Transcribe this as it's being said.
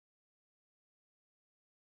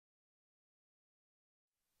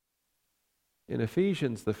In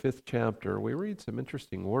Ephesians, the 5th chapter, we read some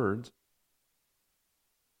interesting words.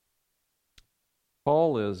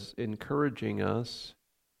 Paul is encouraging us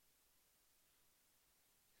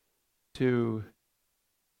to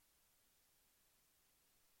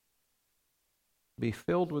be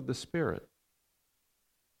filled with the Spirit,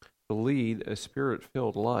 to lead a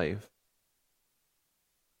Spirit-filled life.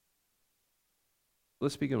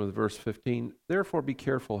 Let's begin with verse 15. Therefore be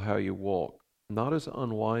careful how you walk, not as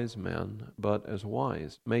unwise men, but as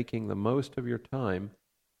wise, making the most of your time,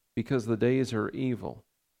 because the days are evil,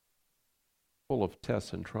 full of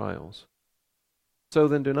tests and trials. So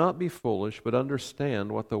then do not be foolish, but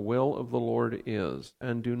understand what the will of the Lord is,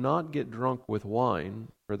 and do not get drunk with wine,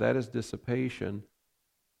 for that is dissipation,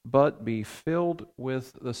 but be filled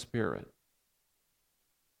with the Spirit.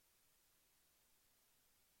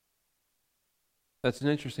 That's an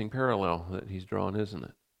interesting parallel that he's drawn, isn't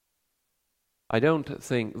it? I don't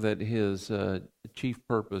think that his chief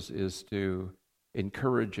purpose is to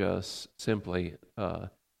encourage us simply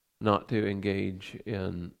not to engage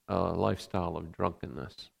in a lifestyle of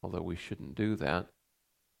drunkenness, although we shouldn't do that.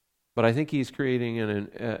 But I think he's creating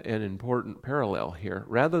an important parallel here.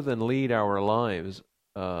 Rather than lead our lives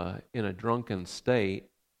in a drunken state,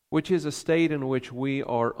 which is a state in which we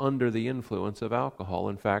are under the influence of alcohol.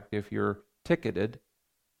 In fact, if you're ticketed,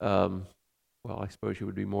 well, I suppose you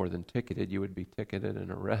would be more than ticketed. You would be ticketed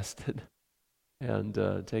and arrested and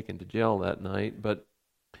taken to jail that night. But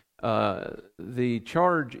the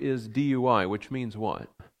charge is DUI, which means what?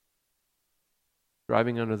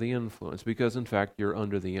 Driving under the influence, because in fact you're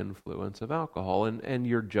under the influence of alcohol, and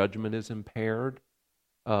your judgment is impaired.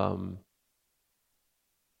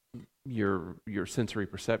 Your sensory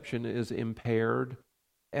perception is impaired.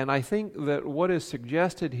 And I think that what is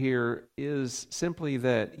suggested here is simply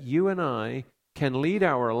that you and I can lead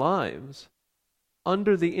our lives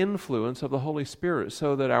under the influence of the Holy Spirit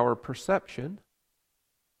so that our perception,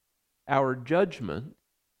 our judgment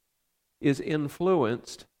is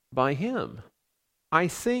influenced by Him. I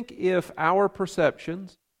think if our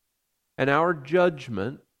perceptions and our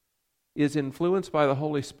judgment is influenced by the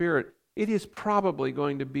Holy Spirit, it is probably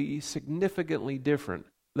going to be significantly different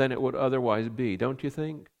than it would otherwise be, don't you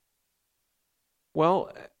think?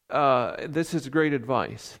 Well, this is great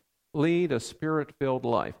advice. Lead a Spirit-filled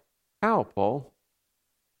life. How, Paul?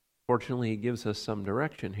 Fortunately, he gives us some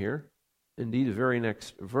direction here. Indeed, the very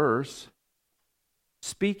next verse,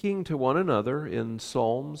 speaking to one another in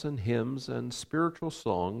psalms and hymns and spiritual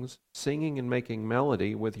songs, singing and making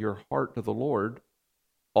melody with your heart to the Lord,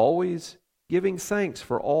 always giving thanks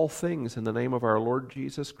for all things in the name of our Lord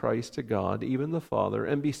Jesus Christ to God, even the Father,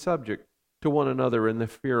 and be subject to one another in the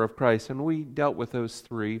fear of Christ. And we dealt with those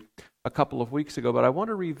three a couple of weeks ago, but I want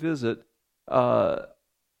to revisit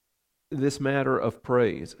this matter of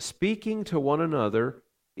praise. Speaking to one another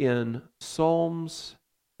in psalms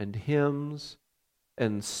and hymns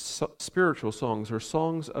and spiritual songs, or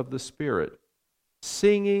songs of the Spirit,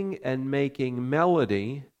 singing and making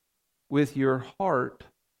melody with your heart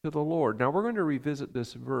to the Lord. Now, we're going to revisit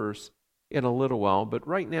this verse in a little while, but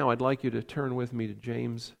right now I'd like you to turn with me to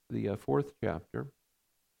James, the 4th chapter.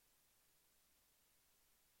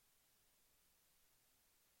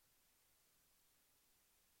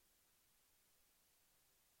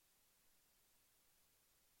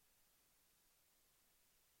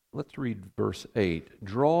 Let's read verse 8.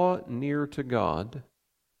 Draw near to God,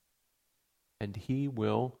 and He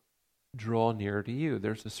will draw near to you.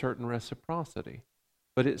 There's a certain reciprocity.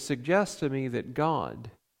 But it suggests to me that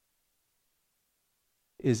God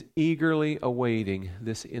is eagerly awaiting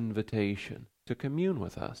this invitation to commune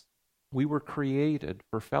with us. We were created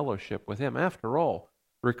for fellowship with Him. After all,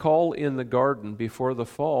 recall in the garden before the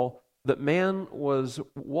fall that man was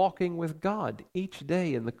walking with God each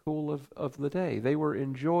day in the cool of the day. They were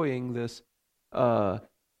enjoying this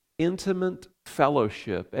intimate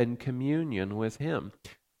fellowship and communion with Him.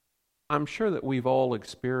 I'm sure that we've all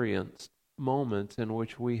experienced moments in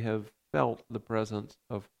which we have felt the presence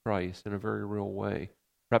of Christ in a very real way.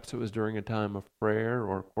 Perhaps it was during a time of prayer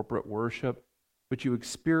or corporate worship, but you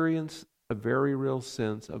experience a very real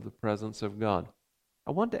sense of the presence of God.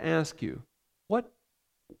 I want to ask you,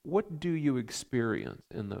 what do you experience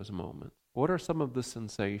in those moments? What are some of the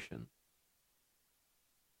sensations?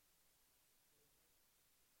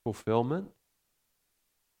 Fulfillment,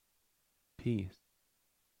 peace,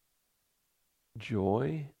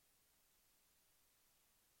 joy,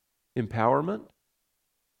 empowerment.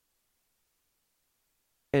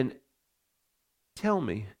 And tell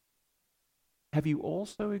me, have you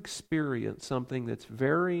also experienced something that's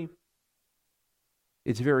very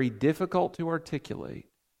difficult to articulate,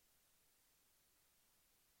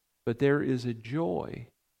 but there is a joy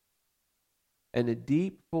and a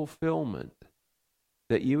deep fulfillment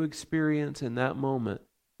that you experience in that moment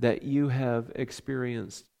that you have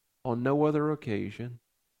experienced on no other occasion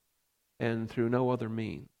and through no other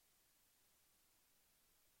means.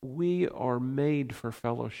 We are made for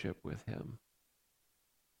fellowship with Him.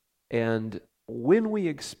 And when we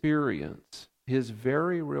experience His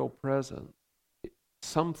very real presence,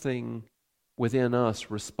 something within us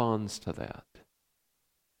responds to that.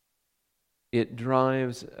 It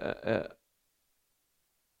drives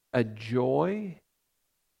a joy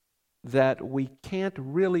that we can't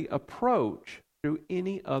really approach through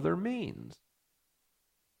any other means.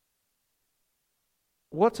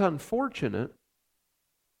 What's unfortunate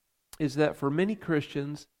is that for many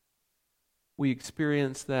Christians, we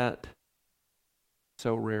experience that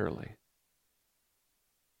so rarely.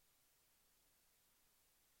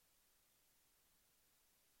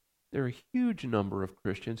 There are a huge number of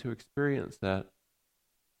Christians who experience that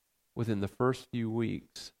within the first few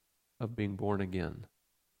weeks of being born again.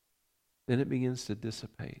 Then it begins to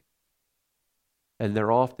dissipate. And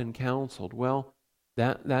they're often counseled, well,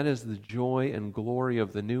 that is the joy and glory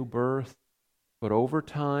of the new birth, but over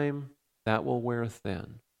time, that will wear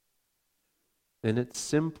thin. Then it's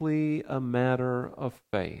simply a matter of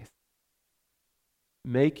faith.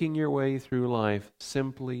 Making your way through life,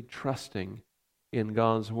 simply trusting in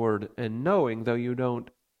God's Word and knowing, though you don't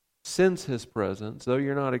sense His presence, though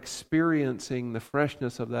you're not experiencing the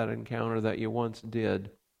freshness of that encounter that you once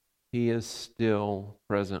did, He is still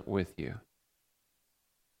present with you.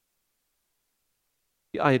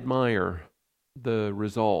 I admire the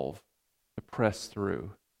resolve to press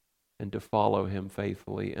through and to follow Him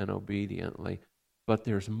faithfully and obediently. But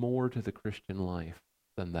there's more to the Christian life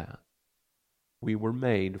than that. We were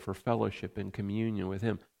made for fellowship and communion with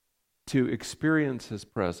Him, to experience His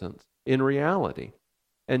presence in reality.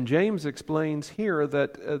 And James explains here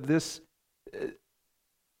that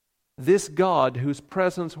this God whose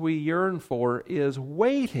presence we yearn for is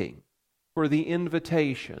waiting for the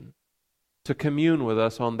invitation to commune with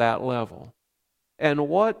us on that level. And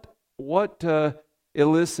what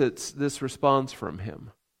elicits this response from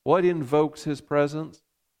Him? What invokes His presence?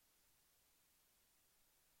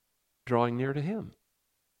 Drawing near to Him.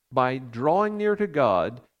 By drawing near to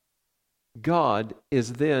God, God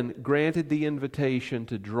is then granted the invitation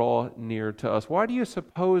to draw near to us. Why do you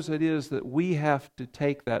suppose it is that we have to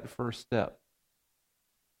take that first step?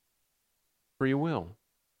 Free will.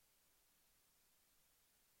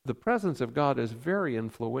 The presence of God is very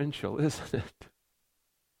influential, isn't it?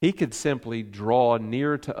 He could simply draw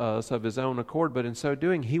near to us of His own accord, but in so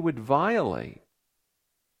doing, He would violate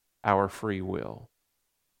our free will.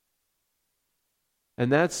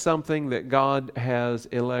 And that's something that God has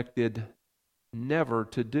elected never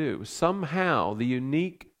to do. Somehow, the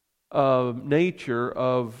unique nature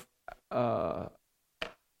of our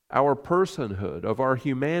personhood, of our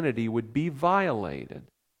humanity, would be violated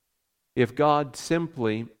if God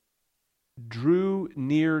simply drew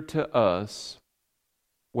near to us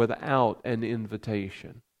without an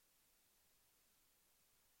invitation.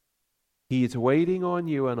 He's waiting on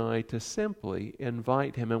you and I to simply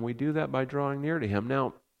invite Him, and we do that by drawing near to Him.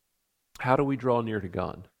 Now, how do we draw near to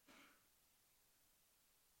God?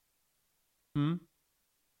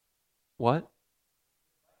 What?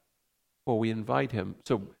 Well, we invite Him.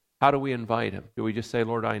 So, how do we invite Him? Do we just say,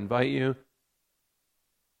 Lord, I invite you?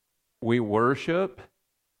 We worship,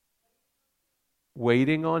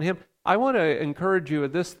 waiting on Him. I want to encourage you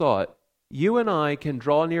with this thought. You and I can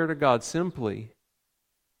draw near to God simply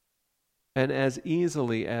and as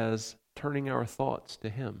easily as turning our thoughts to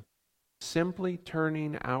Him. Simply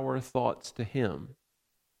turning our thoughts to Him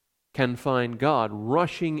can find God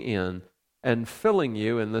rushing in and filling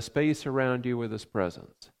you in the space around you with His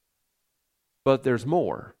presence. But there's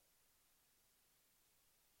more.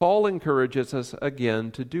 Paul encourages us again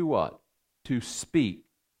to do what? To speak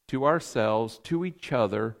to ourselves, to each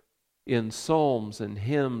other, in psalms and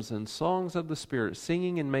hymns and songs of the Spirit,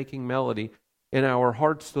 singing and making melody in our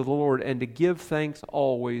hearts to the Lord, and to give thanks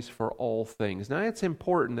always for all things. Now, it's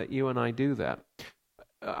important that you and I do that.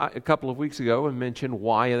 A couple of weeks ago, I mentioned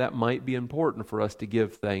why that might be important for us to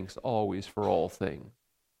give thanks always for all things.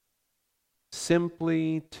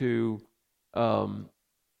 Simply to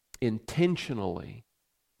intentionally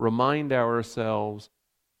remind ourselves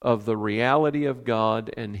of the reality of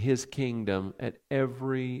God and His kingdom at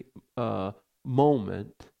every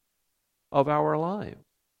moment of our lives,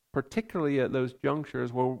 particularly at those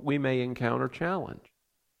junctures where we may encounter challenge.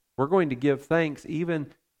 We're going to give thanks even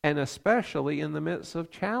and especially in the midst of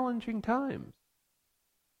challenging times.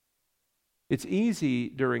 It's easy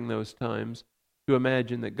during those times to to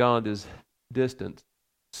imagine that God is distant,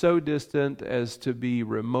 so distant as to be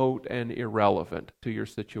remote and irrelevant to your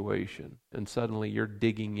situation. And suddenly you're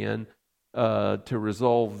digging in to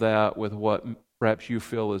resolve that with what perhaps you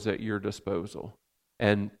feel is at your disposal,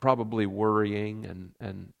 and probably worrying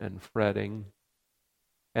and fretting.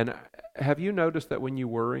 And have you noticed that when you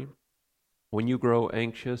worry, when you grow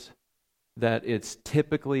anxious, that it's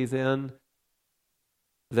typically then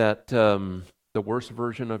that the worst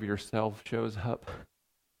version of yourself shows up?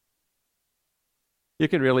 You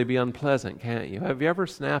can really be unpleasant, can't you? Have you ever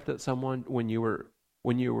snapped at someone when you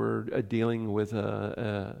were dealing with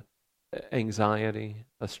anxiety,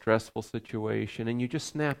 a stressful situation, and you just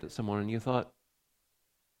snapped at someone and you thought,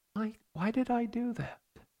 why did I do that?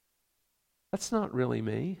 That's not really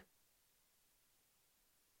me.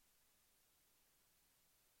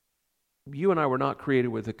 You and I were not created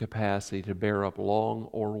with the capacity to bear up long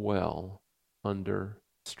or well under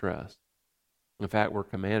stress. In fact, we're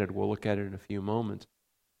commanded, we'll look at it in a few moments,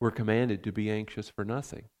 we're commanded to be anxious for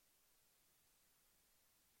nothing.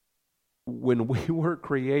 When we were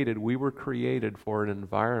created for an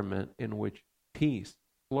environment in which peace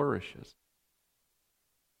flourishes.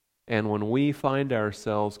 And when we find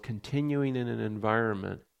ourselves continuing in an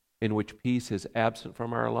environment in which peace is absent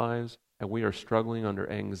from our lives, and we are struggling under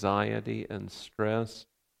anxiety and stress,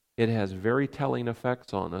 it has very telling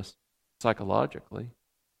effects on us psychologically.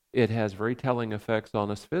 It has very telling effects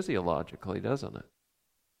on us physiologically, doesn't it?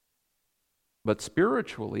 But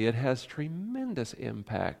spiritually, it has tremendous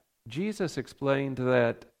impact. Jesus explained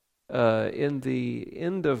that in the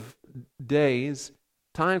end of days,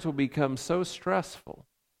 times will become so stressful,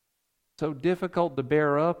 so difficult to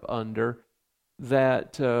bear up under,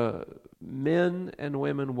 that men and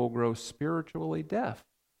women will grow spiritually deaf.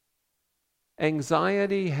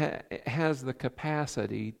 Anxiety has the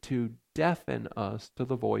capacity to deafen us to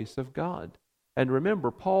the voice of God. And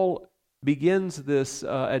remember, Paul begins this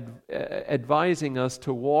advising us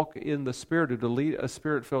to walk in the Spirit, or to lead a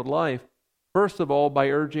Spirit-filled life, first of all by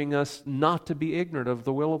urging us not to be ignorant of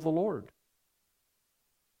the will of the Lord.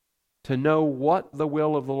 To know what the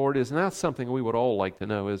will of the Lord is. And that's something we would all like to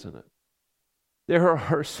know, isn't it? There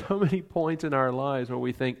are so many points in our lives where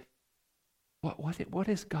we think, what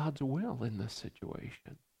is God's will in this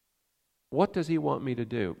situation? What does He want me to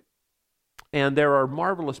do? And there are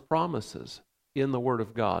marvelous promises in the Word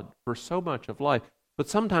of God for so much of life, but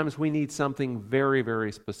sometimes we need something very,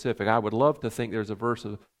 very specific. I would love to think there's a verse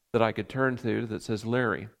that I could turn to that says,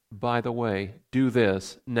 Larry, by the way, do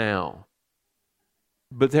this now.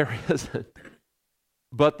 But there isn't.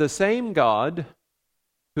 But the same God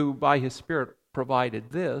who by His Spirit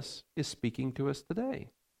provided this is speaking to us today.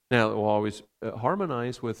 Now, it will always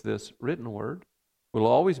harmonize with this written word. We'll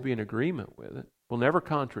always be in agreement with it. We'll never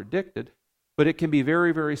contradict it, but it can be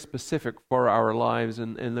very, very specific for our lives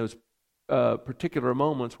in those particular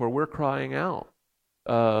moments where we're crying out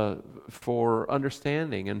for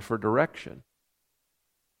understanding and for direction.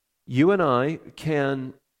 You and I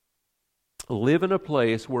can live in a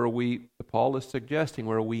place where Paul is suggesting,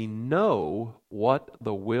 where we know what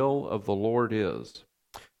the will of the Lord is.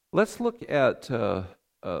 Let's look at the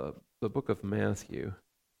book of Matthew,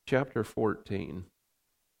 chapter 14.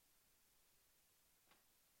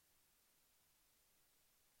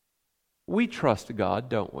 We trust God,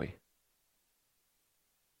 don't we?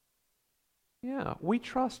 Yeah, we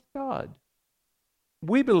trust God.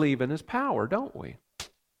 We believe in His power, don't we?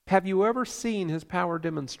 Have you ever seen His power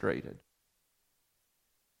demonstrated?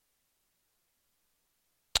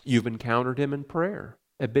 You've encountered Him in prayer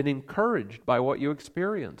and been encouraged by what you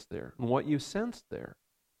experienced there and what you sensed there.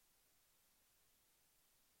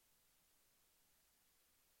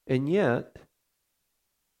 And yet,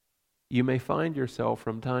 you may find yourself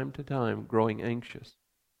from time to time growing anxious.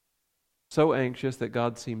 So anxious that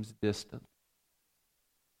God seems distant.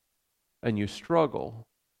 And you struggle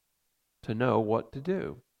to know what to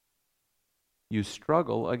do. You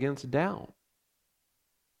struggle against doubt.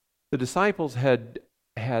 The disciples had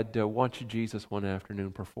watched Jesus one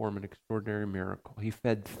afternoon perform an extraordinary miracle. He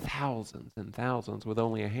fed thousands and thousands with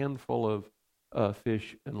only a handful of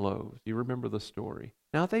fish and loaves. You remember the story.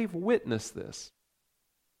 Now they've witnessed this.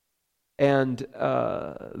 And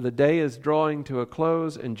the day is drawing to a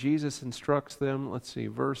close, and Jesus instructs them. Let's see,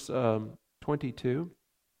 verse 22.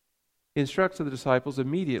 He instructs the disciples.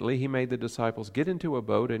 Immediately He made the disciples get into a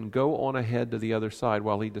boat and go on ahead to the other side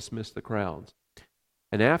while He dismissed the crowds.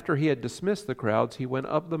 And after He had dismissed the crowds, He went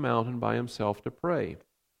up the mountain by Himself to pray.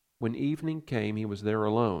 When evening came, He was there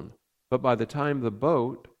alone. But by the time the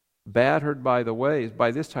boat, battered by the waves,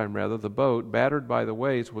 battered by the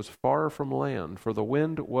waves, was far from land, for the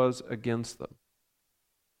wind was against them.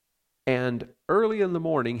 And early in the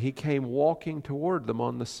morning he came walking toward them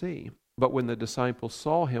on the sea. But when the disciples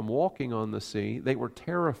saw him walking on the sea, they were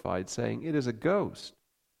terrified, saying, "It is a ghost."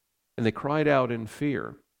 And they cried out in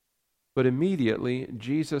fear. But immediately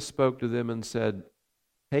Jesus spoke to them and said,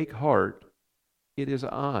 "Take heart, it is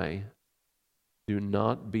I. Do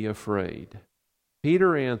not be afraid."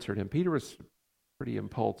 Peter answered him. Peter was a pretty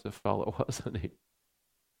impulsive fellow, wasn't he?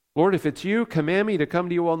 "Lord, if it's you, command me to come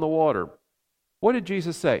to you on the water." What did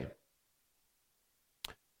Jesus say?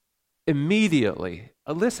 Immediately.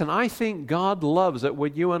 Listen, I think God loves it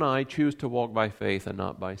when you and I choose to walk by faith and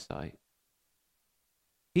not by sight.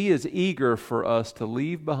 He is eager for us to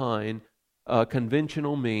leave behind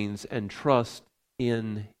conventional means and trust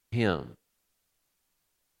in Him.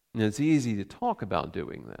 And it's easy to talk about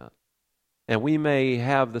doing that. And we may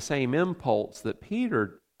have the same impulse that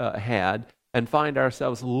Peter had and find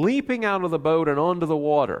ourselves leaping out of the boat and onto the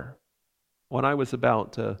water. When I was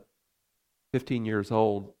about 15 years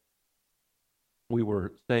old, we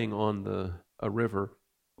were staying on a river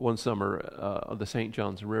one summer, the St.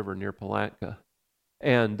 Johns River near Palatka.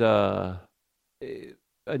 And a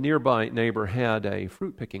nearby neighbor had a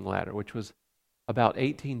fruit picking ladder, which was about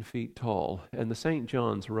 18 feet tall. And the St.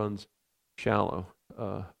 Johns runs shallow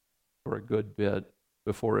for a good bit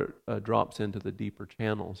before it drops into the deeper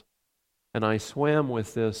channels. And I swam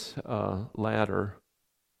with this ladder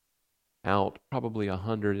out probably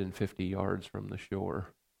 150 yards from the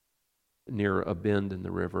shore near a bend in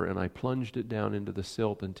the river, and I plunged it down into the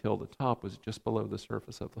silt until the top was just below the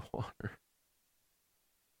surface of the water.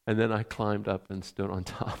 And then I climbed up and stood on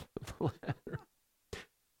top of the ladder.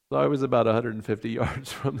 So I was about 150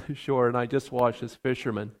 yards from the shore, and I just watched this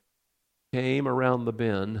fisherman came around the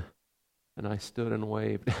bend, and I stood and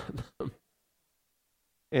waved at them.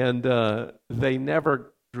 And they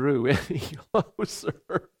never drew any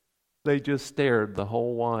closer. They just stared the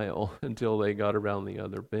whole while until they got around the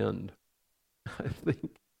other bend. I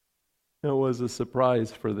think it was a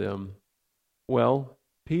surprise for them. Well,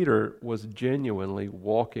 Peter was genuinely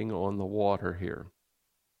walking on the water here.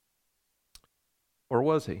 Or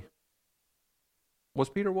was he? Was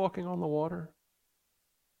Peter walking on the water?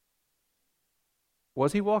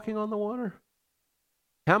 Was he walking on the water?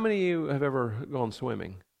 How many of you have ever gone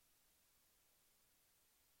swimming?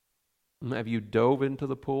 Have you dove into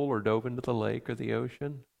the pool or dove into the lake or the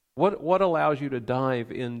ocean? What allows you to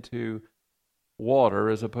dive into water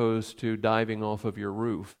as opposed to diving off of your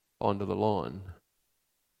roof onto the lawn?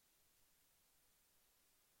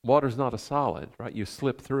 Water's not a solid, right? You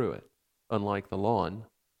slip through it, unlike the lawn.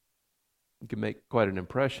 You can make quite an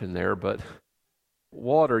impression there, but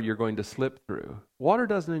water you're going to slip through. Water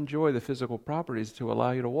doesn't enjoy the physical properties to allow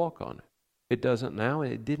you to walk on it. It doesn't now,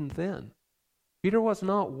 and it didn't then. Peter was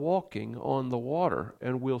not walking on the water,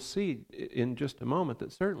 and we'll see in just a moment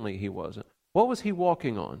that certainly he wasn't. What was he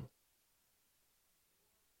walking on?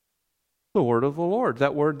 The word of the Lord,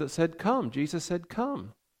 that word that said, "Come." Jesus said,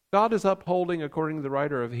 "Come." God is upholding, according to the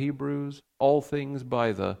writer of Hebrews, all things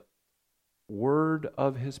by the word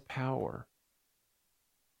of His power.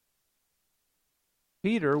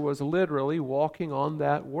 Peter was literally walking on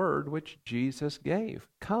that word which Jesus gave.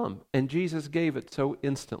 Come. And Jesus gave it so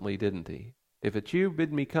instantly, didn't He? If it's you,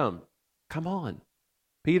 bid me come. Come on.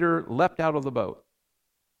 Peter leapt out of the boat.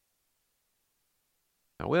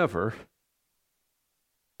 However,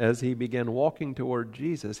 as he began walking toward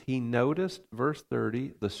Jesus, he noticed, verse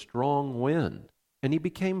 30, the strong wind, and he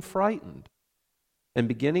became frightened. And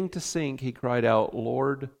beginning to sink, he cried out,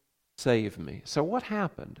 "Lord, save me." So what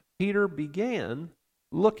happened? Peter began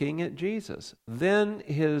looking at Jesus. Then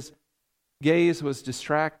his gaze was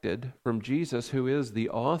distracted from Jesus, who is the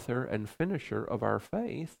author and finisher of our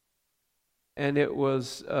faith, and it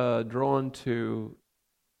was drawn to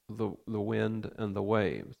the wind and the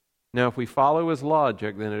waves. Now, if we follow his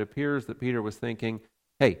logic, then it appears that Peter was thinking,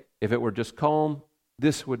 hey, if it were just calm,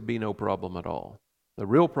 this would be no problem at all. The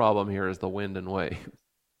real problem here is the wind and waves.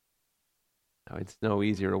 Now, it's no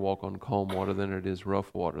easier to walk on calm water than it is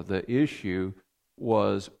rough water. The issue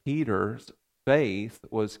was Peter's faith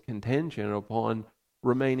was contingent upon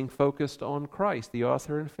remaining focused on Christ, the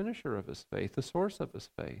author and finisher of his faith, the source of his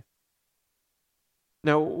faith.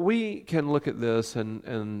 Now, we can look at this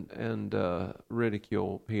and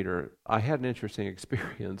ridicule Peter. I had an interesting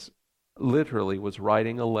experience. Literally was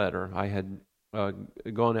writing a letter. I had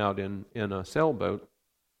gone out in a sailboat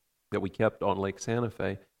that we kept on Lake Santa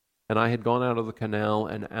Fe, and I had gone out of the canal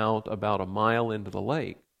and out about a mile into the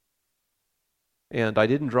lake. And I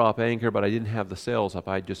didn't drop anchor, but I didn't have the sails up.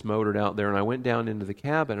 I just motored out there, and I went down into the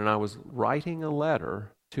cabin, and I was writing a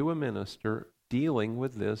letter to a minister dealing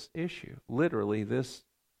with this issue. Literally, this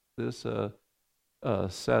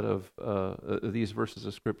set of these verses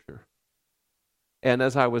of Scripture. And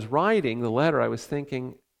as I was writing the letter, I was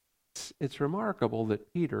thinking, it's remarkable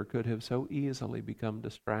that Peter could have so easily become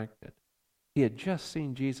distracted. He had just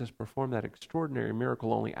seen Jesus perform that extraordinary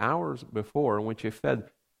miracle only hours before, in which he fed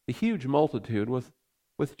the huge multitude with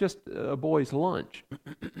just a boy's lunch.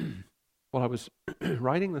 Well, I was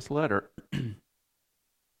writing this letter,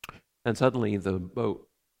 and suddenly the boat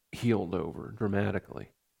heeled over dramatically.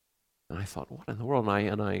 And I thought, what in the world?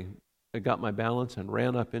 And I got my balance and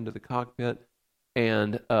ran up into the cockpit,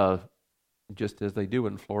 and just as they do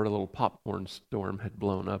in Florida, a little popcorn storm had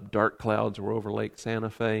blown up. Dark clouds were over Lake Santa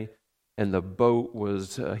Fe, and the boat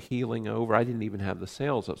was heeling over. I didn't even have the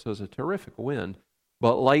sails up, so it was a terrific wind,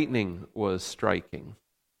 but lightning was striking.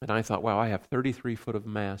 And I thought, wow, I have 33 foot of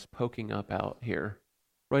mast poking up out here,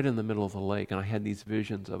 right in the middle of the lake, and I had these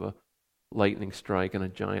visions of a lightning strike and a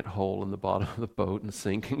giant hole in the bottom of the boat and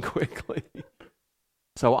sinking quickly.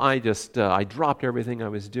 So I dropped everything I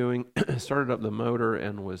was doing, started up the motor,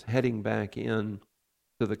 and was heading back in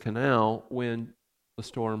to the canal when the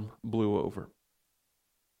storm blew over.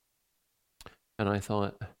 And I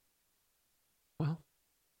thought, well,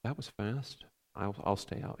 that was fast. I'll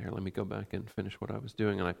stay out here. Let me go back and finish what I was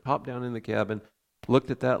doing. And I popped down in the cabin, looked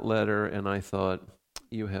at that letter, and I thought,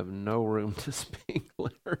 you have no room to speak,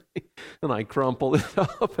 Larry. And I crumpled it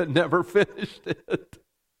up and never finished it.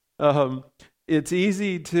 It's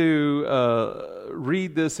easy to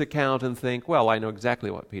read this account and think, well, I know exactly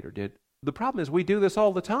what Peter did. The problem is we do this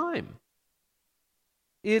all the time.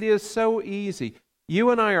 It is so easy.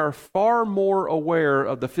 You and I are far more aware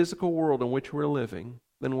of the physical world in which we're living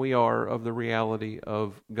than we are of the reality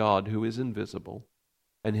of God, who is invisible,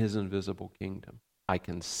 and his invisible kingdom. I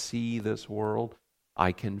can see this world.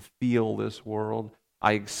 I can feel this world.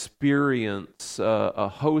 I experience a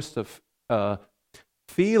host of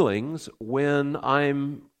feelings when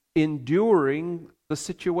I'm enduring the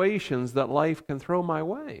situations that life can throw my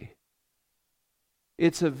way.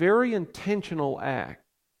 It's a very intentional act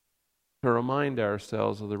to remind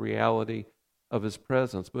ourselves of the reality of his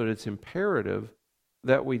presence, but it's imperative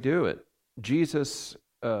that we do it. Jesus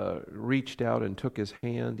reached out and took his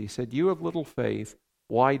hand. He said, "You have little faith,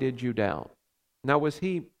 why did you doubt?" Now, was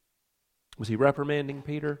he reprimanding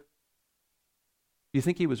Peter? Do you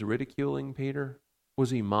think he was ridiculing Peter? Was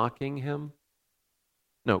he mocking him?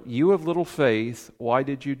 No, you have little faith, why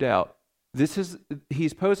did you doubt?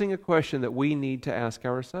 He's posing a question that we need to ask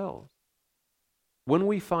ourselves. When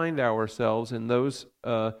we find ourselves in those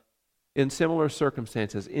in similar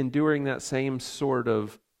circumstances, enduring that same sort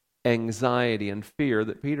of anxiety and fear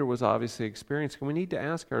that Peter was obviously experiencing, we need to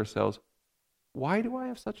ask ourselves, why do I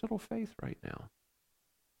have such little faith right now?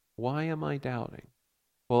 Why am I doubting?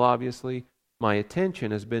 Well, obviously, my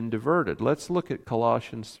attention has been diverted. Let's look at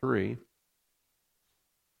Colossians 3.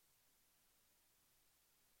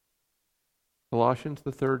 Colossians,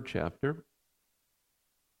 the 3rd chapter.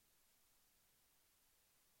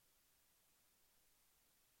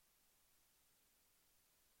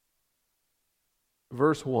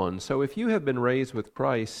 Verse 1, "So if you have been raised with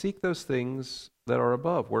Christ, seek those things that are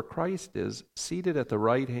above, where Christ is, seated at the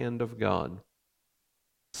right hand of God.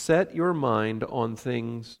 Set your mind on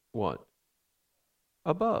things," what?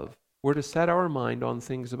 Above. We're to set our mind on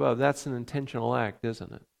things above. That's an intentional act,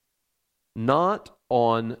 isn't it? Not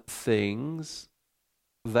on things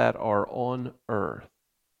that are on earth.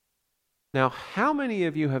 Now, how many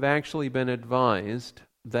of you have actually been advised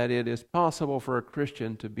that it is possible for a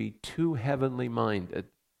Christian to be too heavenly minded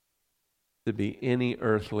to be any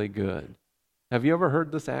earthly good? Have you ever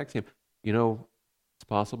heard this axiom? It's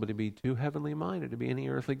possible to be too heavenly minded to be any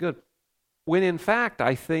earthly good. When in fact,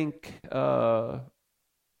 I think,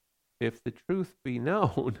 if the truth be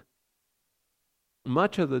known,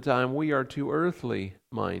 much of the time we are too earthly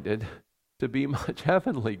minded to be much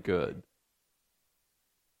heavenly good.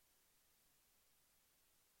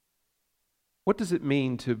 What does it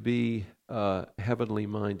mean to be heavenly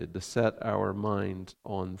minded, to set our minds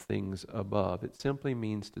on things above? It simply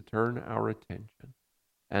means to turn our attention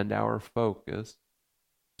and our focus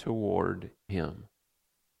toward him.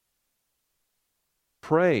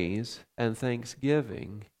 Praise and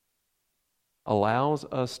thanksgiving allows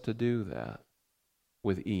us to do that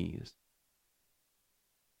with ease.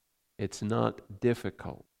 It's not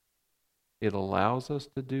difficult. It allows us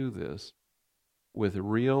to do this with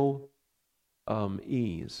real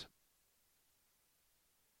ease.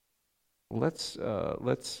 Let's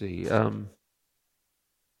see.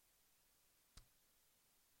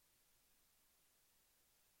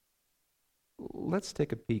 Let's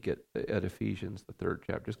take a peek at Ephesians, the 3rd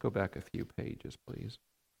chapter. Just go back a few pages, please.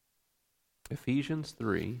 Ephesians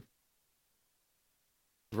 3.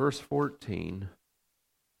 verse 14,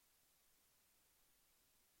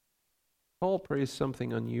 Paul prays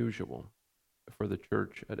something unusual for the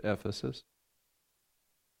church at Ephesus.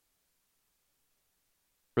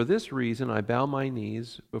 For this reason I bow my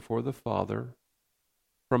knees before the Father,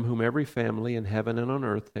 from whom every family in heaven and on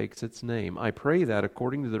earth takes its name. I pray that,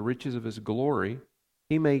 according to the riches of his glory,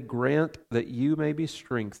 he may grant that you may be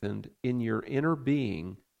strengthened in your inner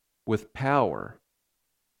being with power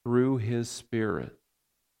through his Spirit,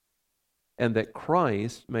 and that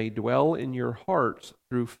Christ may dwell in your hearts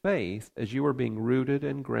through faith as you are being rooted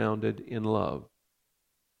and grounded in love.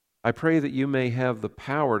 I pray that you may have the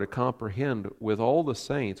power to comprehend with all the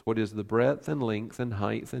saints what is the breadth and length and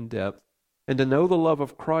height and depth, and to know the love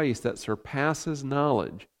of Christ that surpasses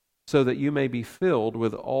knowledge, so that you may be filled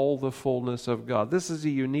with all the fullness of God. This is a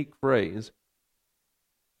unique phrase.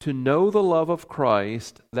 To know the love of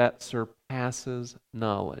Christ that surpasses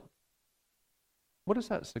knowledge. What does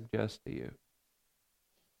that suggest to you?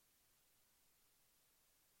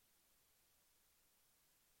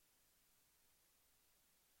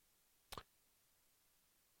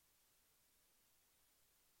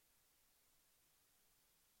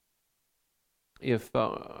 If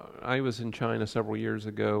I was in China several years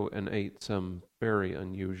ago and ate some very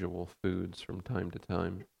unusual foods from time to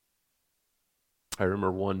time. I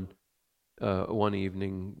remember one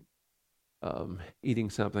evening eating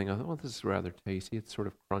something. I thought, well, this is rather tasty. It's sort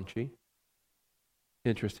of crunchy,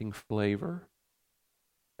 interesting flavor.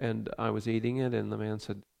 And I was eating it, and the man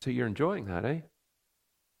said, "So you're enjoying that, eh?"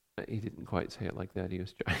 He didn't quite say it like that. He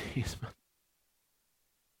was Chinese.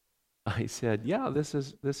 I said, "Yeah, this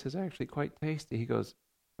is actually quite tasty." He goes,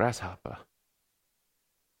 "Grasshopper."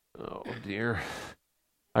 Oh dear.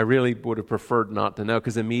 I really would have preferred not to know,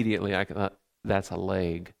 because immediately I thought, that's a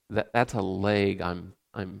leg. That's a leg I'm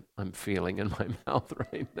feeling in my mouth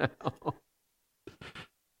right now.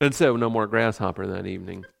 And so no more grasshopper that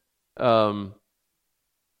evening. But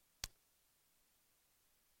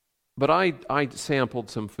I sampled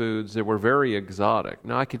some foods that were very exotic.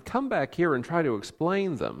 Now I could come back here and try to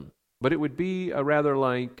explain them, but it would be a rather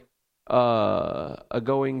like a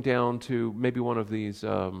going down to maybe one of these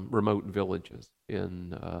remote villages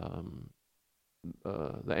in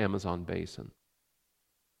the Amazon basin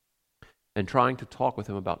and trying to talk with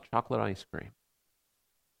them about chocolate ice cream.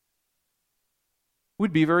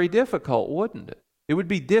 Would be very difficult, wouldn't it? It would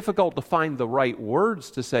be difficult to find the right words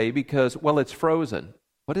to say because, well, it's frozen.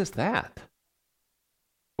 What is that?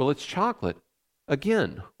 Well, it's chocolate.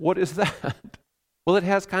 Again, what is that? Well, it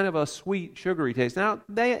has kind of a sweet, sugary taste. Now,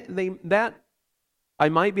 that I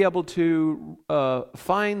might be able to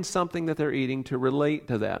find something that they're eating to relate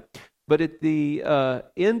to that. But at the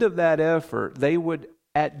end of that effort, they would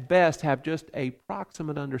at best have just a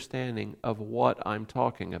proximate understanding of what I'm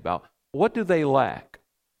talking about. What do they lack?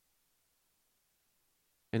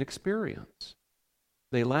 An experience.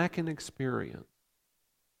 They lack an experience.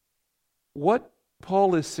 What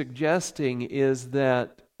Paul is suggesting is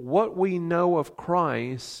that what we know of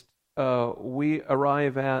Christ, we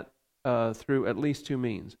arrive at through at least two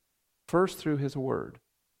means. First, through His Word,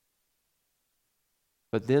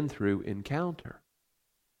 but then through encounter.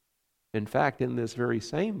 In fact, in this very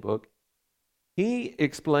same book, he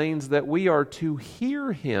explains that we are to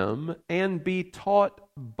hear Him and be taught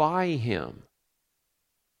by Him.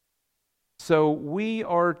 So we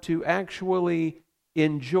are to actually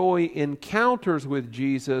enjoy encounters with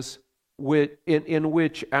Jesus in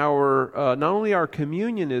which our not only our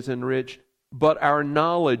communion is enriched, but our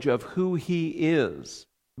knowledge of who He is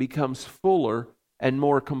becomes fuller and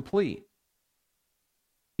more complete.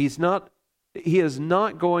 He is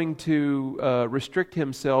not going to restrict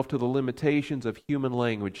Himself to the limitations of human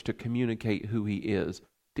language to communicate who He is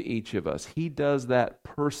to each of us. He does that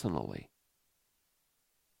personally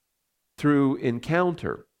through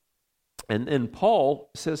encounter. And then Paul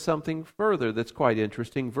says something further that's quite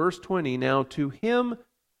interesting. Verse 20, now to Him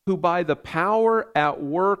who by the power at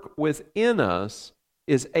work within us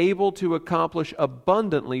is able to accomplish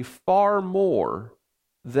abundantly far more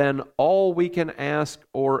than all we can ask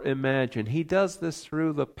or imagine. He does this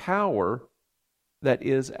through the power that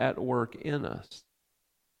is at work in us.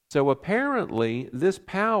 So apparently, this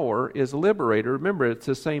power is liberated. Remember, it's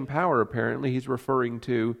the same power apparently he's referring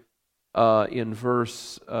to in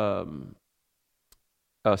verse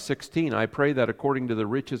 16. I pray that according to the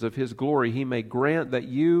riches of His glory, He may grant that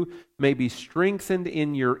you may be strengthened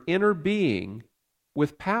in your inner being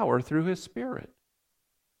with power through His Spirit.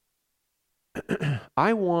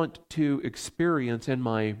 I want to experience in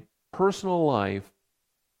my personal life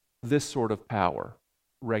this sort of power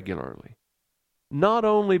regularly. not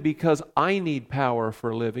only because I need power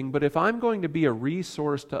for living, but if I'm going to be a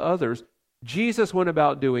resource to others, Jesus went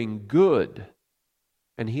about doing good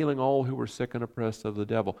and healing all who were sick and oppressed of the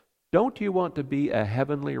devil. Don't you want to be a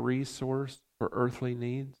heavenly resource for earthly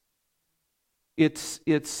needs? It's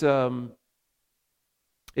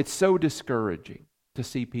so discouraging to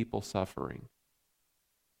see people suffering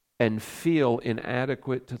and feel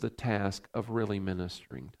inadequate to the task of really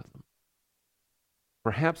ministering to them.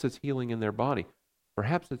 Perhaps it's healing in their body.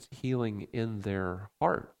 Perhaps it's healing in their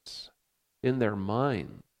hearts, in their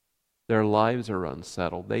minds. Their lives are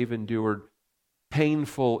unsettled. They've endured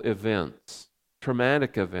painful events,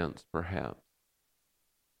 traumatic events perhaps.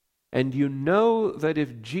 And you know that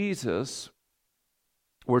if Jesus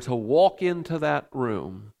were to walk into that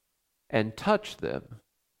room and touch them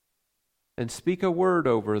and speak a word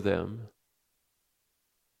over them,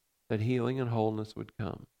 that healing and wholeness would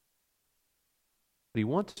come. But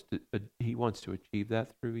he wants to achieve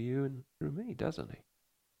that through you and through me, doesn't he?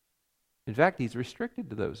 In fact, he's restricted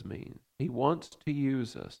to those means. He wants to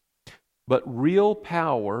use us. But real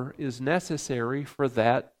power is necessary for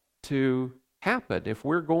that to happen. If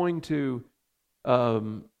we're going to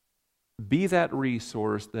be that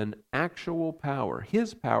resource, then actual power,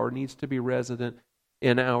 his power, needs to be resident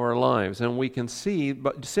in our lives. And we can see,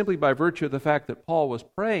 but simply by virtue of the fact that Paul was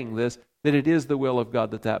praying this, that it is the will of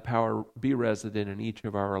God that that power be resident in each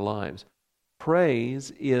of our lives.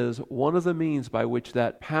 Praise is one of the means by which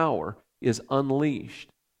that power is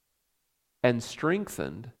unleashed and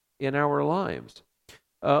strengthened in our lives.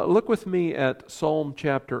 Look with me at Psalm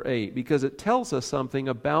chapter 8, because it tells us something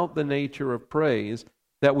about the nature of praise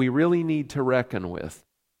that we really need to reckon with.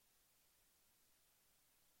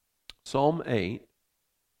 Psalm 8.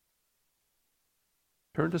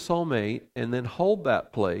 Turn to Psalm 8 and then hold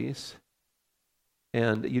that place.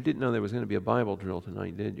 And you didn't know there was going to be a Bible drill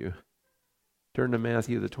tonight, did you? Turn to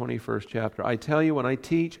Matthew, the 21st chapter. I tell you, when I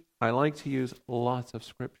teach, I like to use lots of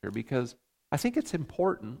Scripture because I think it's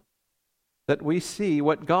important that we see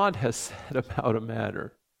what God has said about a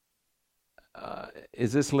matter.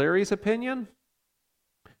 Is this Larry's opinion?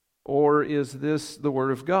 Or is this the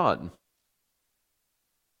Word of God?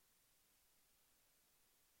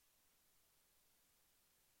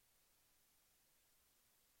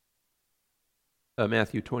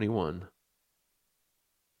 Matthew 21.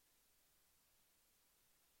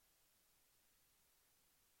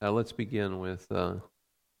 Let's begin with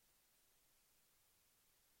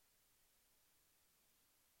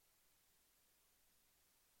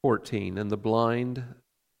 14. And the blind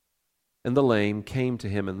and the lame came to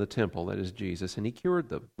him in the temple, that is Jesus, and he cured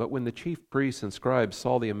them. But when the chief priests and scribes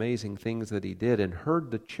saw the amazing things that he did and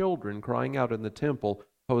heard the children crying out in the temple,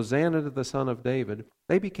 Hosanna to the Son of David,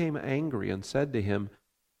 they became angry and said to him,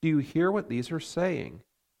 Do you hear what these are saying?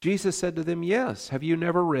 Jesus said to them, Yes. Have you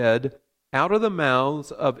never read, out of the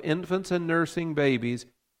mouths of infants and nursing babies,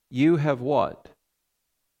 you have what?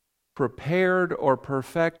 Prepared or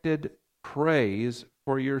perfected praise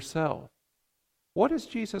for yourself. What is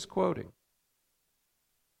Jesus quoting?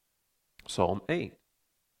 Psalm 8.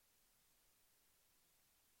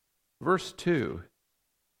 Verse 2.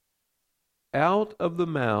 Out of the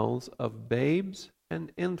mouths of babes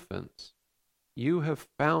and infants, you have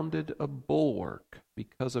founded a bulwark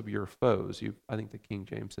because of your foes. I think the King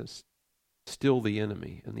James says, still the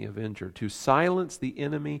enemy and the avenger, to silence the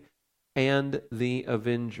enemy and the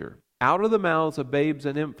avenger. Out of the mouths of babes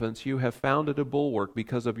and infants, you have founded a bulwark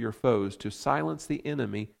because of your foes, to silence the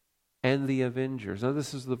enemy and the avengers. Now,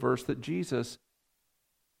 this is the verse that Jesus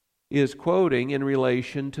is quoting in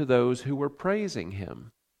relation to those who were praising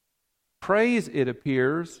him. Praise, it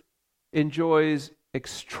appears, enjoys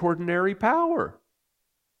extraordinary power.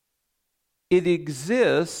 It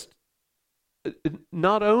exists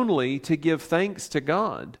not only to give thanks to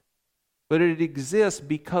God, but it exists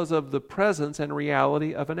because of the presence and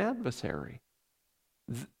reality of an adversary.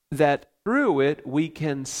 That through it we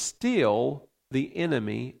can still the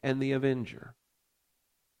enemy and the avenger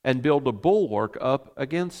and build a bulwark up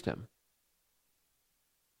against him.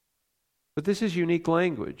 But this is unique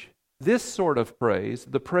language. This sort of praise,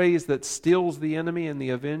 the praise that stills the enemy and the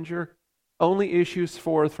avenger, only issues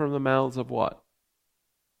forth from the mouths of what?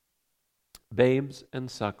 Babes and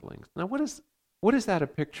sucklings. Now, what is that a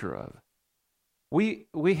picture of? We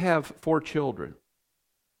have 4 children,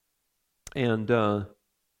 and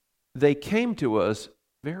they came to us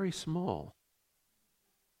very small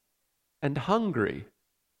and hungry.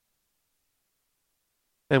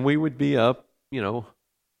 And we would be up,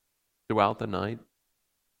 throughout the night,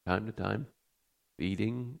 time to time,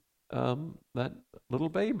 feeding that little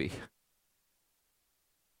baby.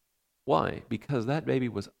 Why? Because that baby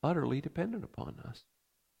was utterly dependent upon us.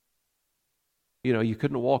 You know, you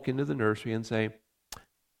couldn't walk into the nursery and say,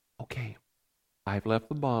 okay, I've left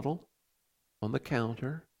the bottle on the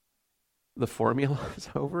counter. The formula is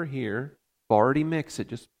over here. I've already mixed it.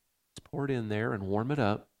 Just pour it in there and warm it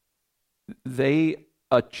up. This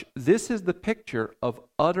is the picture of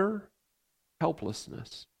utter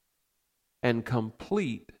helplessness and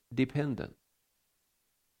complete dependence.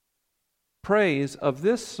 Praise of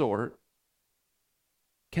this sort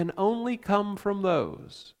can only come from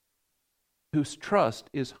those whose trust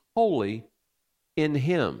is wholly in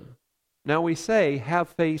Him. Now we say, have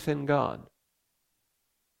faith in God.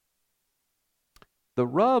 The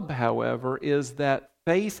rub, however, is that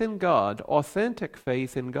faith in God, authentic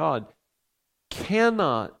faith in God,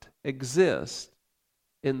 cannot exist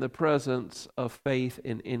in the presence of faith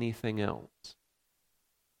in anything else.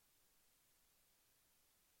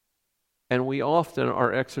 And we often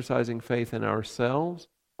are exercising faith in ourselves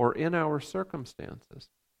or in our circumstances.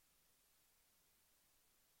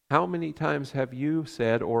 How many times have you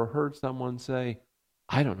said or heard someone say,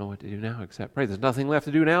 I don't know what to do now except pray. There's nothing left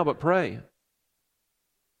to do now but pray.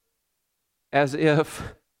 As if,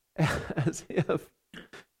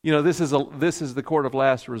 you know, this is the court of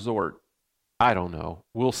last resort. I don't know.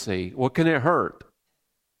 We'll see. What can it hurt?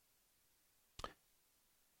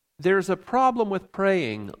 There's a problem with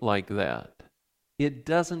praying like that. It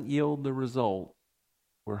doesn't yield the result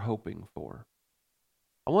we're hoping for.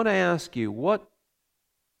 I want to ask you, what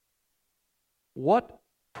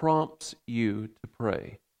prompts you to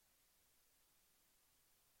pray?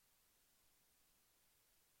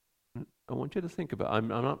 I want you to think about it. I'm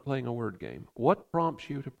not playing a word game. What prompts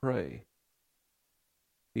you to pray?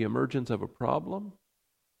 The emergence of a problem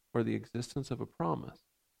or the existence of a promise?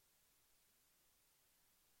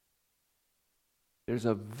 There's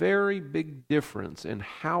a very big difference in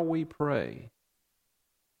how we pray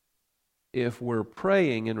if we're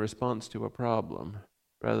praying in response to a problem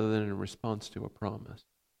rather than in response to a promise.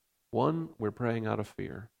 One, we're praying out of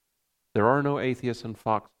fear. There are no atheists in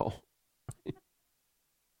Foxhole.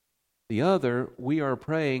 The other, we are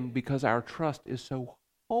praying because our trust is so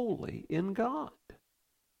wholly in God.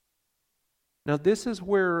 Now, this is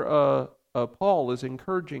where Paul is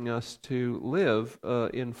encouraging us to live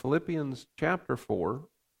in Philippians chapter 4.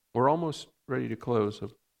 We're almost ready to close,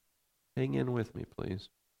 so hang in with me, please.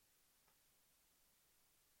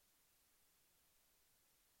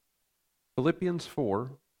 Philippians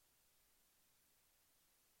 4,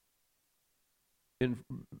 in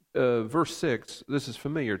verse 6, this is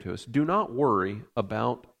familiar to us. Do not worry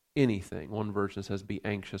about anything. One version says, be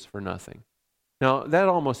anxious for nothing. Now, that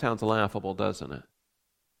almost sounds laughable, doesn't it?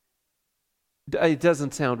 It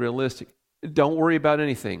doesn't sound realistic. Don't worry about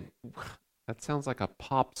anything. That sounds like a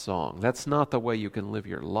pop song. That's not the way you can live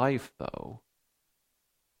your life, though.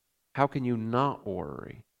 How can you not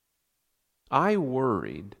worry? I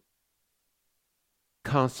worried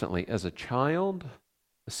constantly as a child.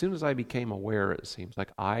 As soon as I became aware, it seems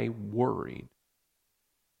like I worried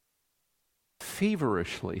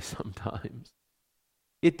feverishly sometimes.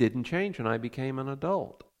 It didn't change when I became an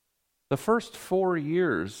adult. The first 4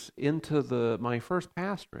 years into my first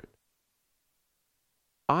pastorate,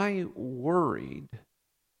 I worried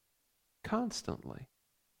constantly.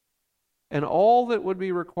 And all that would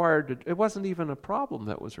be required it wasn't even a problem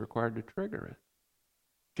that was required to trigger it.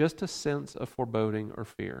 Just a sense of foreboding or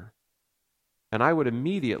fear. And I would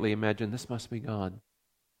immediately imagine, this must be God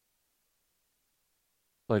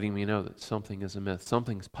letting me know that something is amiss.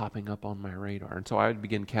 Something's popping up on my radar. And so I would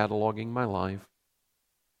begin cataloging my life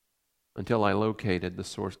until I located the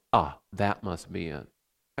source. That must be it.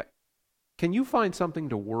 Can you find something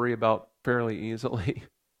to worry about fairly easily?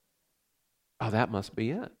 That must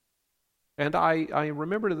be it. And I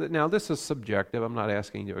remember that. Now, this is subjective. I'm not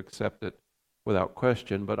asking you to accept it without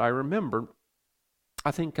question, but I remember,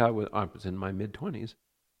 I think I was in my mid-20s,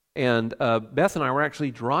 and Beth and I were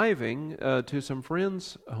actually driving to some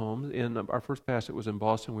friends' homes. Our first pastorate was in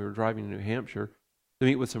Boston. We were driving to New Hampshire to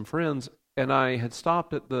meet with some friends, and I had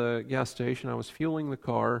stopped at the gas station. I was fueling the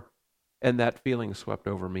car, and that feeling swept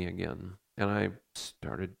over me again. And I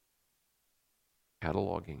started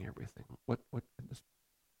cataloging everything. What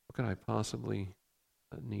could I possibly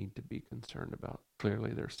need to be concerned about?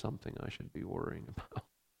 Clearly, there's something I should be worrying about.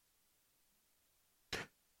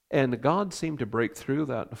 And God seemed to break through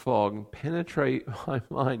that fog and penetrate my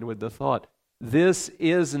mind with the thought, this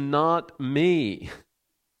is not me.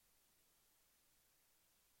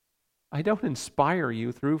 I don't inspire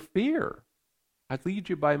you through fear. I lead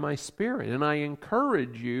you by my Spirit, and I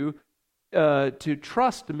encourage you to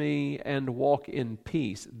trust me and walk in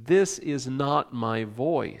peace. This is not my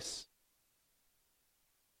voice.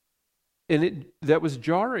 that was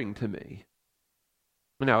jarring to me.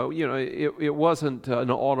 Now, it wasn't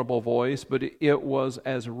an audible voice, but it was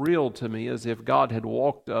as real to me as if God had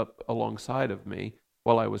walked up alongside of me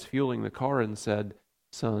while I was fueling the car and said,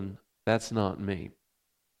 "Son, that's not me."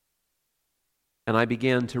 And I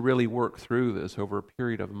began to really work through this over a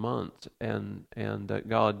period of months, and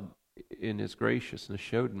God, in His graciousness,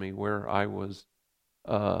 showed me where I was,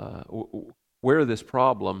 where this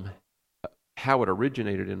problem, how it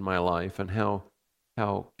originated in my life, and how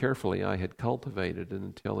carefully I had cultivated it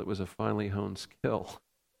until it was a finely honed skill.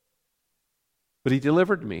 But He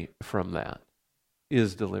delivered me from that,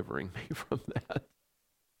 is delivering me from that.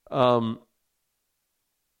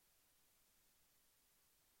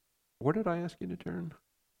 Where did I ask you to turn?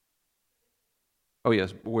 Oh,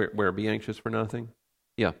 yes, where? Be anxious for nothing?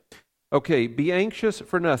 Yeah. Okay, be anxious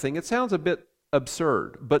for nothing. It sounds a bit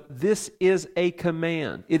absurd, but this is a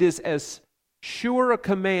command. It is as sure a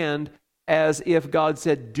command as if God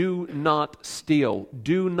said, "Do not steal,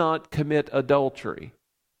 do not commit adultery,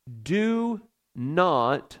 do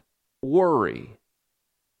not worry."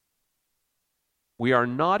 We are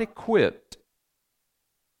not equipped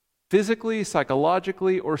physically,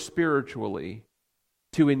 psychologically, or spiritually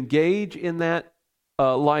to engage in that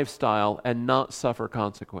lifestyle and not suffer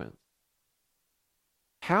consequence.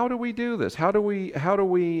 How do we do this? How do we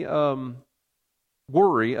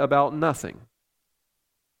worry about nothing?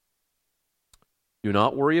 Do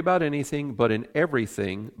not worry about anything, but in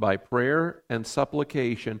everything, by prayer and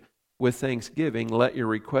supplication, with thanksgiving, let your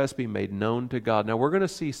requests be made known to God. Now, we're going to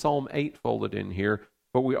see Psalm 8 folded in here,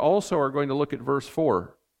 but we also are going to look at verse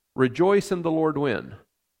 4. Rejoice in the Lord when?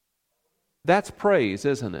 That's praise,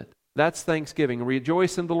 isn't it? That's thanksgiving.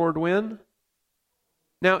 Rejoice in the Lord when?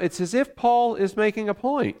 Now, it's as if Paul is making a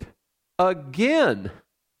point. Again,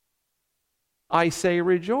 I say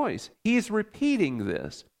rejoice. He's repeating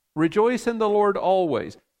this. Rejoice in the Lord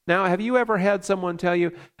always. Now, have you ever had someone tell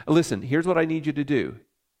you, "Listen, here's what I need you to do.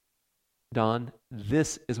 Don,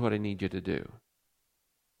 this is what I need you to do."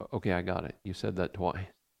 Okay, I got it. You said that twice.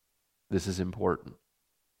 This is important.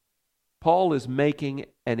 Paul is making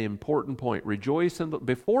an important point. Rejoice in the,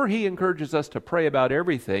 before he encourages us to pray about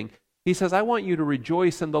everything, he says, "I want you to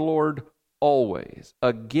rejoice in the Lord always.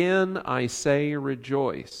 Again, I say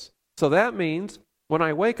rejoice." So that means when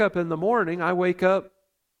I wake up in the morning, I wake up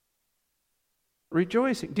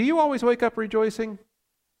rejoicing. Do you always wake up rejoicing?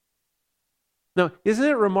 No, isn't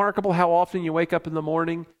it remarkable how often you wake up in the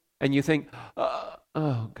morning and you think,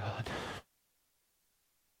 "Oh God.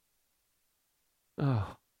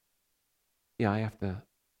 Oh, yeah, I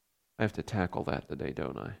have to tackle that today,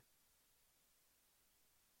 don't I?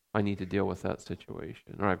 I need to deal with that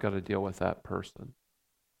situation, or I've got to deal with that person."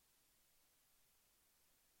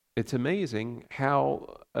 It's amazing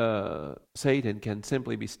how Satan can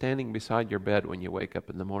simply be standing beside your bed when you wake up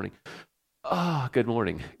in the morning. "Oh, good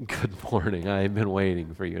morning. Good morning. I've been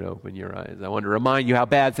waiting for you to open your eyes. I want to remind you how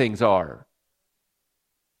bad things are.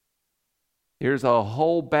 Here's a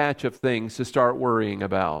whole batch of things to start worrying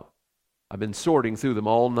about. I've been sorting through them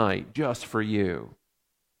all night just for you."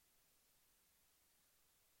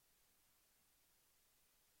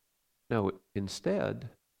 No, instead,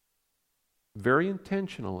 very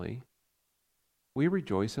intentionally, we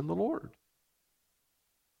rejoice in the Lord.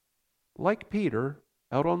 Like Peter,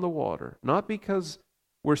 out on the water, not because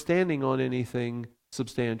we're standing on anything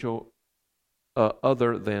substantial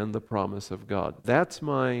other than the promise of God. That's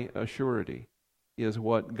my assurity, is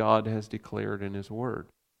what God has declared in His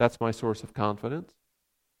Word. That's my source of confidence,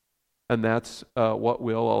 and that's what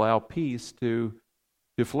will allow peace to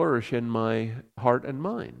flourish in my heart and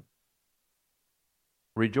mind.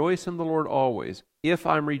 Rejoice in the Lord always. If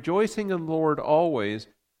I'm rejoicing in the Lord always,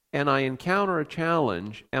 and I encounter a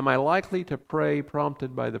challenge, am I likely to pray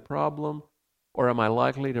prompted by the problem, or am I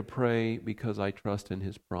likely to pray because I trust in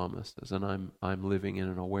His promises and I'm living in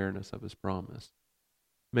an awareness of His promise?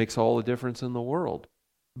 Makes all the difference in the world.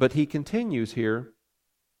 But he continues here,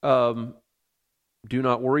 do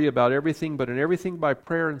not worry about everything, but in everything by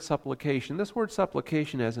prayer and supplication. This word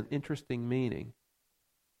supplication has an interesting meaning.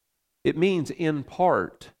 It means, in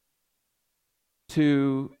part,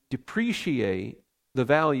 to depreciate the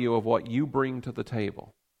value of what you bring to the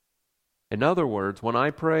table. In other words, when I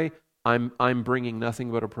pray, I'm bringing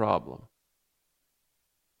nothing but a problem,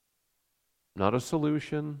 not a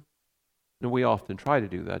solution. And we often try to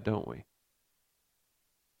do that, don't we?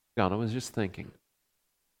 God, I was just thinking,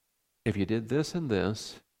 if you did this and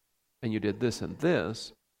this, and you did this and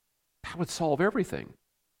this, that would solve everything.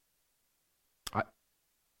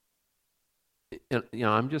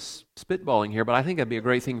 I'm just spitballing here, but I think that'd be a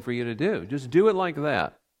great thing for you to do. Just do it like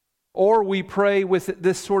that. Or we pray with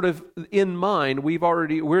this sort of in mind.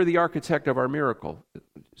 We're the architect of our miracle.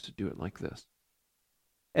 Just do it like this.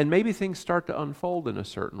 And maybe things start to unfold in a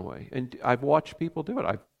certain way. And I've watched people do it.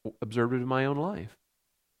 I've observed it in my own life.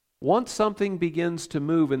 Once something begins to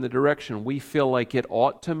move in the direction we feel like it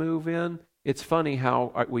ought to move in, it's funny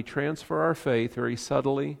how we transfer our faith very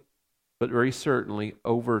subtly, but very certainly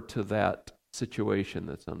over to that situation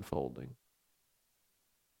that's unfolding,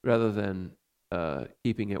 rather than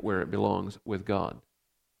keeping it where it belongs with God.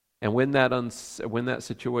 And when that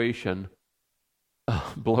situation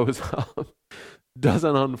blows up,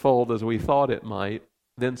 doesn't unfold as we thought it might,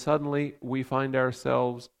 then suddenly we find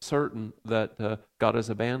ourselves certain that God has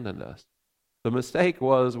abandoned us. The mistake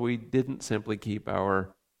was we didn't simply keep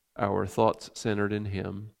our thoughts centered in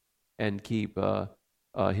Him and keep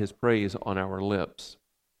His praise on our lips.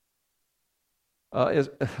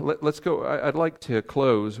 Let's go. I'd like to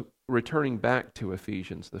close returning back to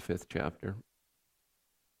Ephesians, the 5th chapter.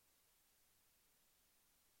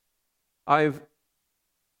 I've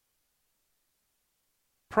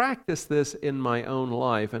practiced this in my own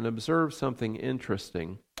life and observed something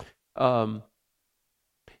interesting.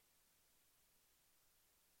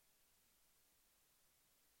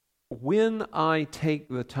 When I take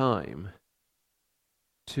the time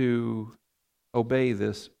to obey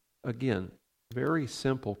this, again, very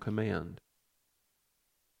simple command,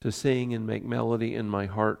 to sing and make melody in my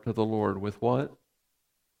heart to the Lord with what?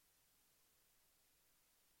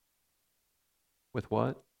 With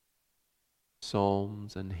what?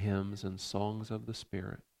 Psalms and hymns and songs of the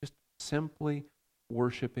Spirit. Just simply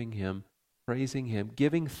worshiping Him, praising Him,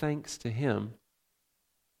 giving thanks to Him.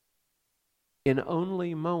 In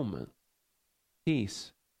only moments,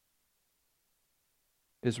 peace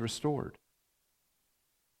is restored.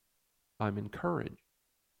 I'm encouraged.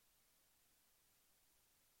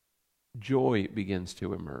 Joy begins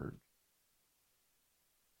to emerge.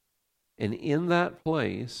 And in that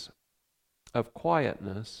place of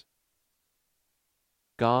quietness,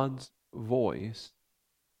 God's voice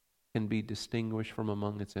can be distinguished from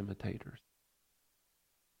among its imitators.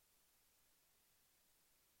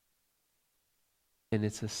 And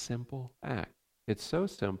it's a simple act. It's so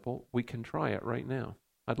simple, we can try it right now.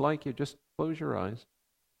 I'd like you just close your eyes.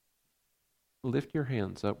 Lift your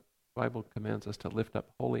hands up. The Bible commands us to lift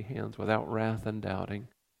up holy hands without wrath and doubting.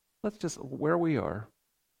 Let's just, where we are,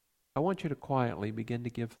 I want you to quietly begin to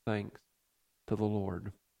give thanks to the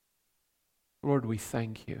Lord. Lord, we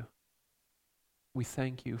thank you. We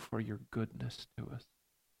thank you for your goodness to us,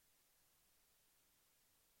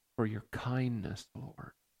 for your kindness,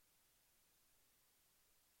 Lord.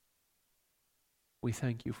 We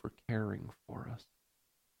thank you for caring for us.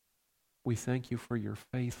 We thank you for your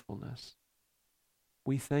faithfulness.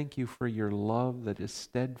 We thank you for your love that is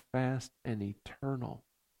steadfast and eternal.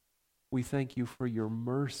 We thank you for your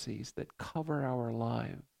mercies that cover our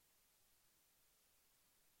lives.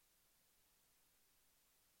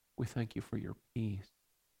 We thank you for your peace.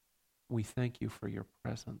 We thank you for your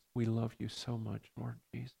presence. We love you so much, Lord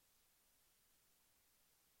Jesus.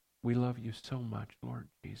 We love you so much, Lord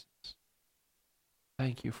Jesus.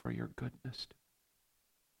 Thank you for your goodness.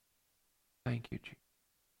 Thank you, Jesus.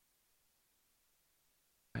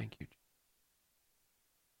 Thank you, Jesus.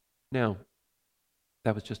 Now,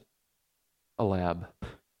 that was just a lab,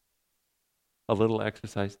 a little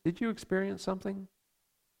exercise. Did you experience something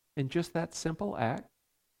in just that simple act?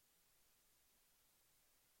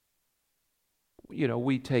 You know,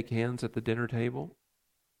 we take hands at the dinner table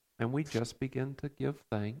and we just begin to give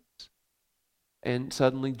thanks. And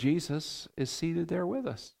suddenly Jesus is seated there with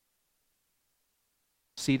us.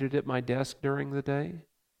 Seated at my desk during the day,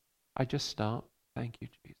 I just stop. Thank you,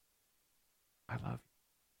 Jesus. I love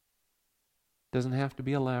you. Doesn't have to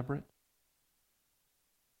be elaborate.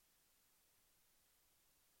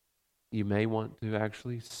 You may want to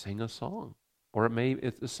actually sing a song, or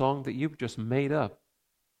it's a song that you've just made up,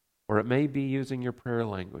 or it may be using your prayer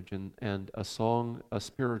language and a song, a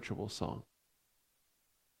spiritual song.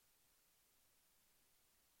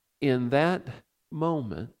 In that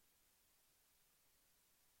moment,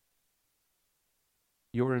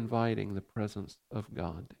 you're inviting the presence of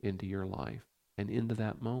God into your life and into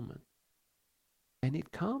that moment. And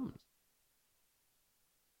it comes.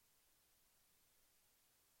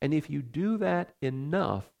 And if you do that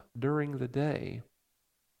enough during the day,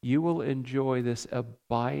 you will enjoy this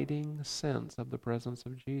abiding sense of the presence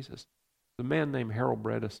of Jesus. A man named Harold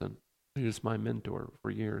Bredesen, who is my mentor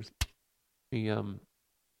for years, he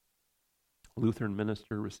Lutheran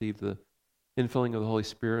minister, received the infilling of the Holy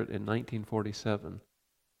Spirit in 1947.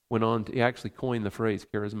 He actually coined the phrase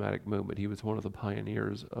charismatic movement. He was one of the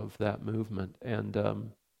pioneers of that movement.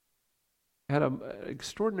 And had an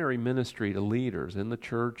extraordinary ministry to leaders in the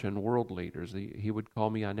church and world leaders. He would call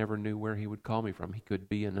me. I never knew where he would call me from. He could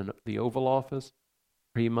be in the Oval Office,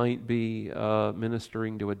 or he might be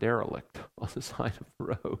ministering to a derelict on the side of the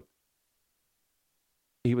road.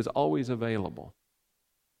 He was always available.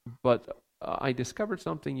 But I discovered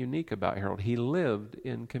something unique about Harold. He lived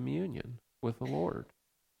in communion with the Lord.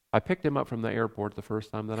 I picked him up from the airport the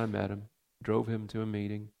first time that I met him, drove him to a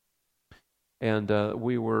meeting, and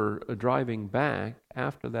we were driving back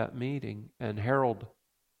after that meeting, and Harold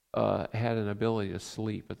had an ability to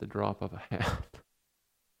sleep at the drop of a hat.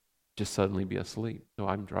 Just suddenly be asleep. So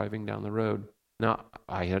I'm driving down the road. Now,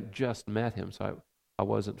 I had just met him, so I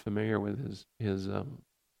wasn't familiar with his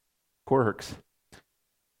quirks.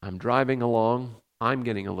 I'm driving along. I'm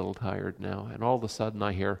getting a little tired now, and all of a sudden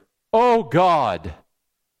I hear, "Oh, God!"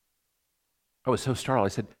 I was so startled. I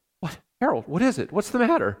said, "What, Harold, what is it? What's the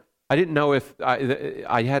matter?" I didn't know if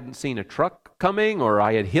I hadn't seen a truck coming, or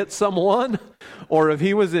I had hit someone, or if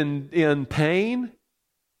he was in pain.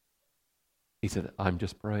 He said, "I'm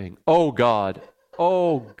just praying. Oh, God.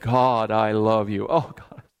 Oh, God, I love you. Oh,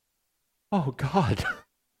 God. Oh, God."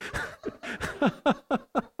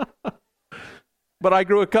 But I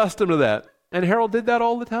grew accustomed to that. And Harold did that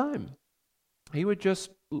all the time. He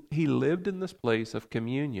lived in this place of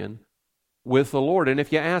communion with the Lord. And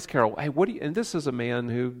if you ask Harold, "Hey, and this is a man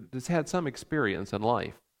who has had some experience in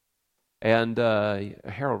life. And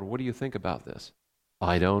Harold, what do you think about this?"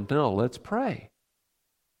 "I don't know. Let's pray."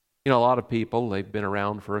 A lot of people, they've been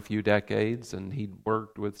around for a few decades, and he'd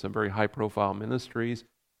worked with some very high-profile ministries.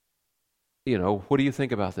 "What do you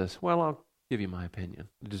think about this?" "Well, I'll give you my opinion."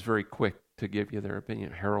 It is very quick to give you their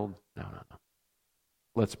opinion. "Harold, no.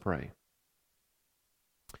 Let's pray."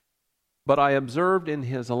 But I observed in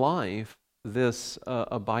his life this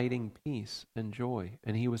abiding peace and joy,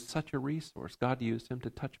 and he was such a resource. God used him to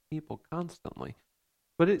touch people constantly.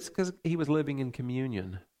 But it's because he was living in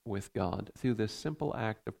communion with God through this simple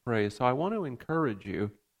act of praise. So I want to encourage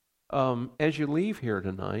you, as you leave here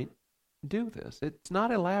tonight, do this. It's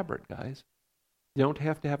not elaborate, guys. You don't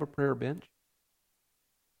have to have a prayer bench.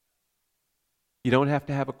 You don't have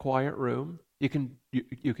to have a quiet room. You can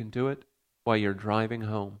do it while you're driving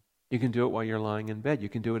home. You can do it while you're lying in bed. You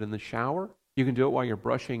can do it in the shower. You can do it while you're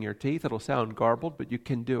brushing your teeth. It'll sound garbled, but you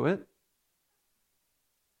can do it.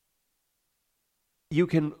 You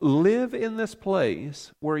can live in this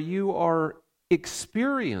place where you are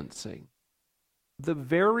experiencing the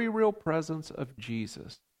very real presence of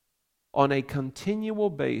Jesus on a continual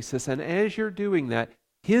basis. And as you're doing that,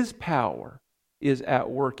 His power is at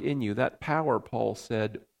work in you. That power, Paul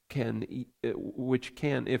said, which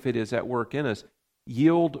can, if it is at work in us,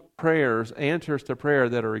 yield answers to prayer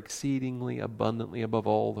that are exceedingly abundantly above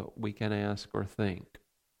all that we can ask or think.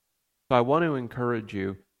 So I want to encourage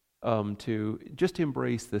you to just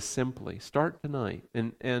embrace this simply. Start tonight.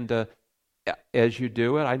 And as you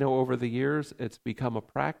do it, I know over the years it's become a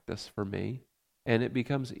practice for me, and it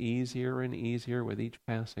becomes easier and easier with each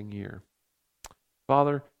passing year.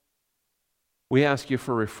 Father, we ask you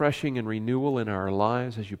for refreshing and renewal in our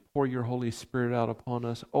lives as you pour your Holy Spirit out upon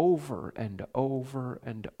us over and over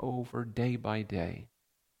and over, day by day.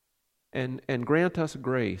 And grant us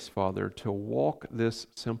grace, Father, to walk this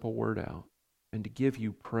simple word out and to give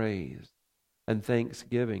you praise and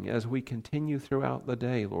thanksgiving as we continue throughout the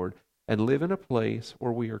day, Lord, and live in a place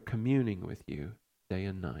where we are communing with you day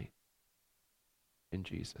and night. In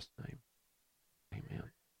Jesus' name, amen.